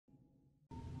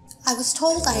I was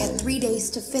told I had 3 days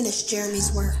to finish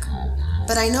Jeremy's work,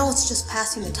 but I know it's just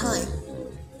passing the time.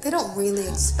 They don't really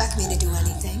expect me to do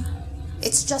anything.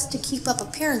 It's just to keep up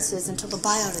appearances until the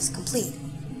buyout is complete.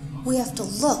 We have to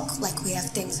look like we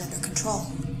have things under control.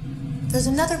 There's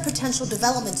another potential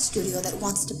development studio that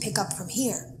wants to pick up from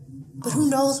here, but who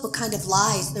knows what kind of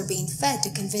lies they're being fed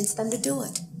to convince them to do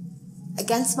it.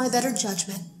 Against my better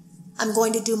judgment, I'm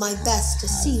going to do my best to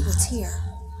see what's here,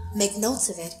 make notes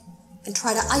of it, and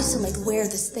try to isolate where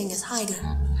this thing is hiding.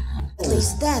 At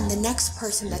least then the next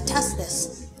person that tests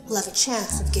this will have a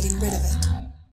chance of getting rid of it.